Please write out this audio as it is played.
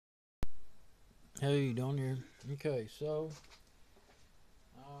Hey, down here. Okay, so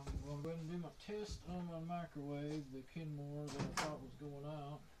I'm going to go ahead and do my test on my microwave, the Kenmore that I thought was going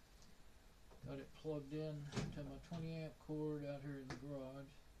out. Got it plugged in to my 20 amp cord out here in the garage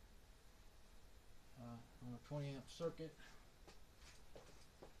on a 20 amp circuit.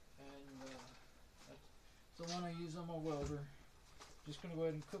 And that's the one I use on my welder. Just going to go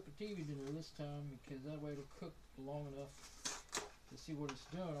ahead and cook a TV dinner this time because that way it'll cook long enough to see what it's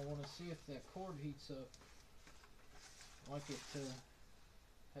doing. I want to see if that cord heats up like it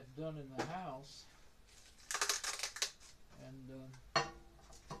had done in the house. And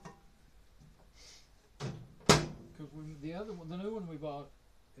because the other one, the new one we bought,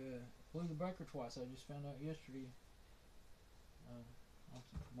 blew the breaker twice. I just found out yesterday.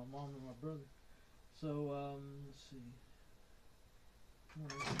 My mom and my brother. So let's see.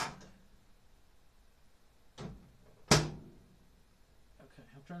 Okay,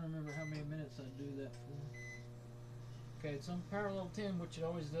 I'm trying to remember how many minutes I do that for. Okay, it's on parallel 10, which it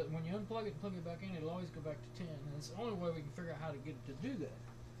always does. When you unplug it and plug it back in, it'll always go back to 10. And it's the only way we can figure out how to get it to do that.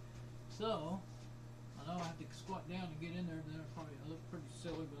 So, I know I have to squat down to get in there, but that'll probably look pretty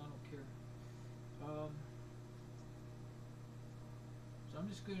silly, but I don't care. So I'm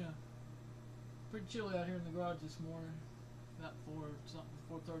just gonna, pretty chilly out here in the garage this morning, about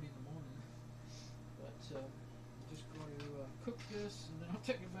 4:30 in the morning. But I'm just going to cook this, and then I'll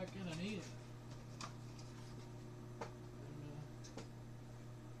take it back in and eat it.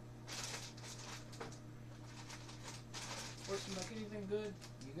 Of course, to make anything good,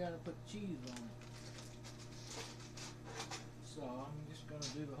 you gotta put cheese on it. So I'm just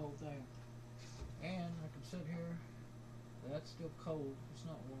gonna do the whole thing. And I can sit here. That's still cold. It's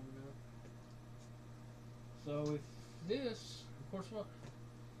not warming up. So if this, of course, what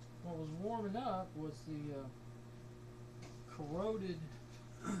was warming up was the corroded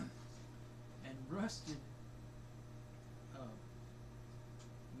and rusted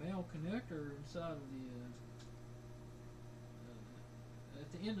male connector inside of the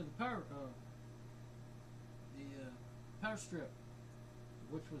at the end of the power power strip,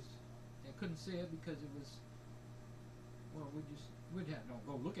 which was, I couldn't see it because it was, well, we'd have to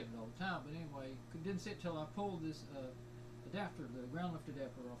go look at it all the time, but anyway, didn't see it till I pulled this adapter, the ground lift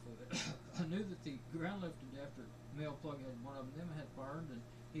adapter off of it. I knew that the ground lift adapter male plug had one of them had burned and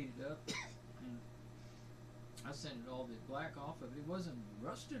heated up, and I sanded all the black off of it. It wasn't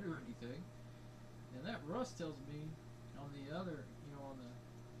rusted or anything, and that rust tells me on the other, on the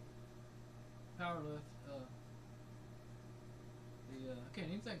power lift, I can't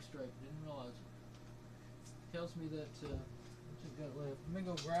even think straight. Didn't realize it. Tells me that what's it got left? Let me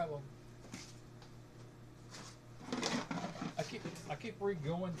go grab them. I keep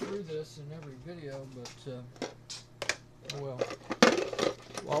re-going through this in every video, but oh well.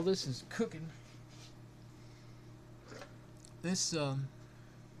 While this is cooking, this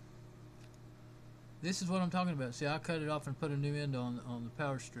is what I'm talking about. See, I cut it off and put a new end on the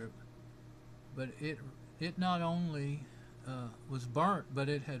power strip, but it not only was burnt, but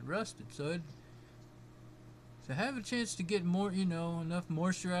it had rusted. So to have a chance to get more, enough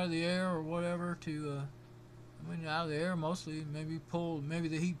moisture out of the air or whatever to, out of the air mostly, maybe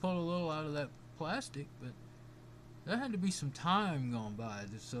the heat pulled a little out of that plastic, but that had to be some time gone by.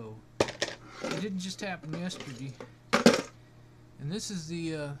 So it didn't just happen yesterday. And this is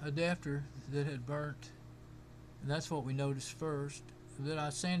the adapter that had burnt, and that's what we noticed first. Then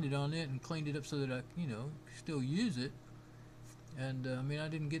I sanded on it and cleaned it up so that I, still use it. And I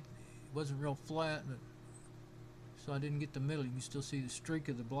didn't get, it wasn't real flat, but, so I didn't get the middle. You can still see the streak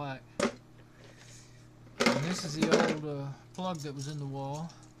of the black. And this is the old plug that was in the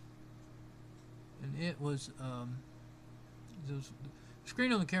wall, and it was, the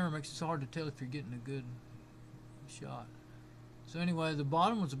screen on the camera makes it hard to tell if you're getting a good shot. So anyway, the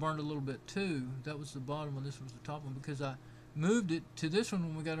bottom was burned a little bit too. That was the bottom one. This was the top one because I moved it to this one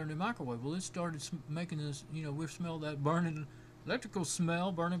when we got our new microwave. Well, it started making this, we smelled that burning electrical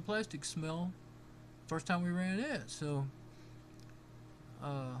smell, burning plastic smell, first time we ran it. So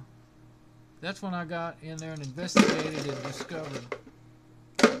that's when I got in there and investigated and discovered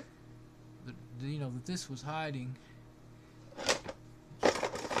that, that this was hiding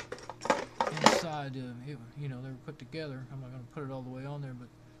inside. They were put together. I'm not going to put it all the way on there, but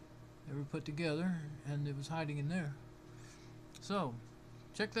they were put together, and it was hiding in there. So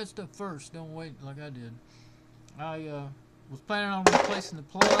check that stuff first. Don't wait like I did. I was planning on replacing the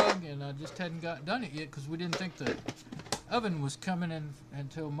plug, and I just hadn't done it yet because we didn't think the oven was coming in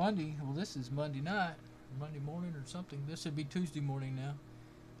until Monday. Well, this is Monday night, Monday morning or something. This would be Tuesday morning now.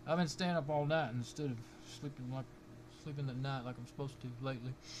 I've been staying up all night instead of sleeping at night like I'm supposed to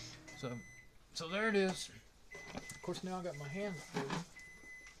lately. So So there it is. Of course, now I got my hands dirty,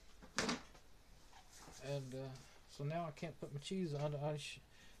 and so now I can't put my cheese on.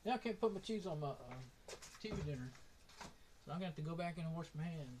 Now I can't put my cheese on my TV dinner. So I'm gonna have to go back in and wash my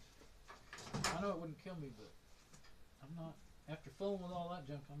hands. I know it wouldn't kill me, but I'm not. After fooling with all that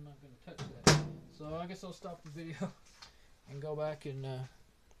junk, I'm not gonna touch that. So I guess I'll stop the video and go back and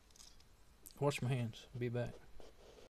wash my hands. Be back.